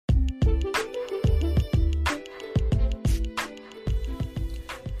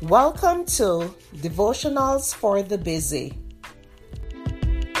Welcome to Devotionals for the Busy.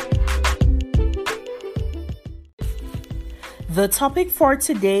 The topic for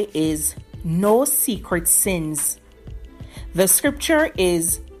today is No Secret Sins. The scripture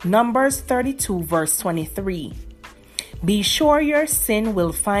is Numbers 32 verse 23. Be sure your sin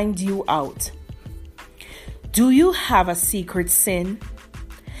will find you out. Do you have a secret sin?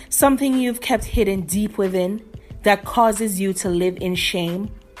 Something you've kept hidden deep within that causes you to live in shame?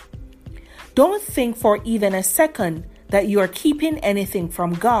 Don't think for even a second that you are keeping anything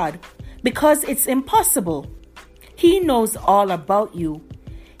from God, because it's impossible. He knows all about you,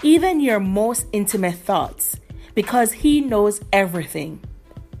 even your most intimate thoughts, because He knows everything.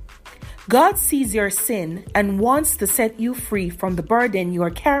 God sees your sin and wants to set you free from the burden you are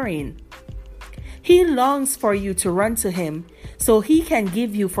carrying. He longs for you to run to Him so He can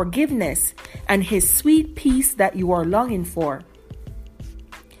give you forgiveness and His sweet peace that you are longing for.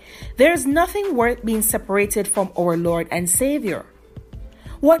 There's nothing worth being separated from our Lord and Savior.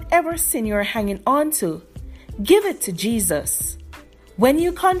 Whatever sin you're hanging on to, give it to Jesus. When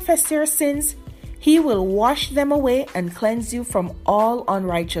you confess your sins, He will wash them away and cleanse you from all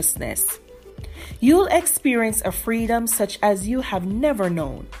unrighteousness. You'll experience a freedom such as you have never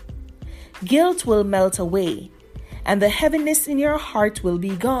known. Guilt will melt away, and the heaviness in your heart will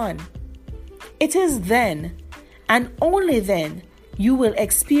be gone. It is then, and only then, you will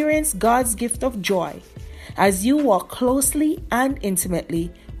experience God's gift of joy as you walk closely and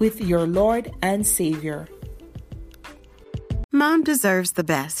intimately with your Lord and Savior. Mom deserves the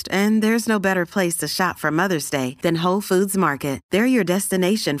best, and there's no better place to shop for Mother's Day than Whole Foods Market. They're your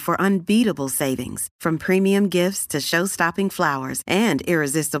destination for unbeatable savings, from premium gifts to show-stopping flowers and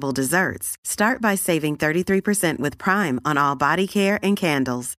irresistible desserts. Start by saving 33% with Prime on all body care and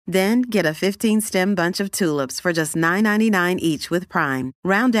candles. Then get a 15-stem bunch of tulips for just $9.99 each with Prime.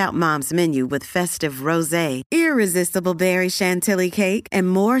 Round out Mom's menu with festive rosé, irresistible berry chantilly cake, and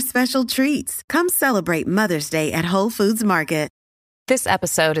more special treats. Come celebrate Mother's Day at Whole Foods Market. This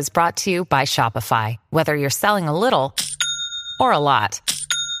episode is brought to you by Shopify. Whether you're selling a little or a lot,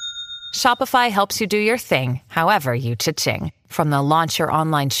 Shopify helps you do your thing, however you cha-ching. From the launch your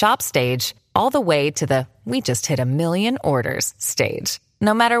online shop stage, all the way to the we just hit 1 million orders stage.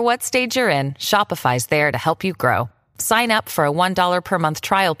 No matter what stage you're in, Shopify's there to help you grow. Sign up for a $1 per month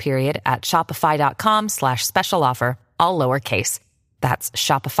trial period at shopify.com/special offer, all lowercase. That's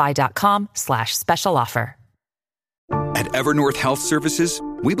shopify.com/special offer. At Evernorth Health Services,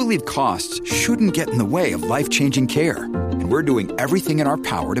 we believe costs shouldn't get in the way of life-changing care, and we're doing everything in our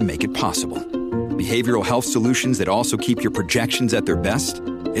power to make it possible. Behavioral health solutions that also keep your projections at their best?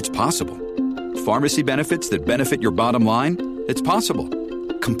 It's possible. Pharmacy benefits that benefit your bottom line? It's possible.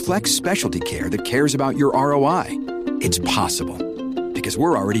 Complex specialty care that cares about your ROI? It's possible. Because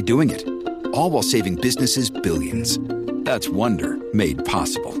we're already doing it. All while saving businesses billions. That's Wonder made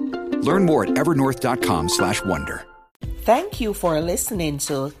possible. Learn more at evernorth.com/wonder. Thank you for listening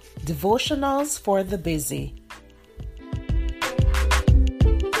to Devotionals for the Busy.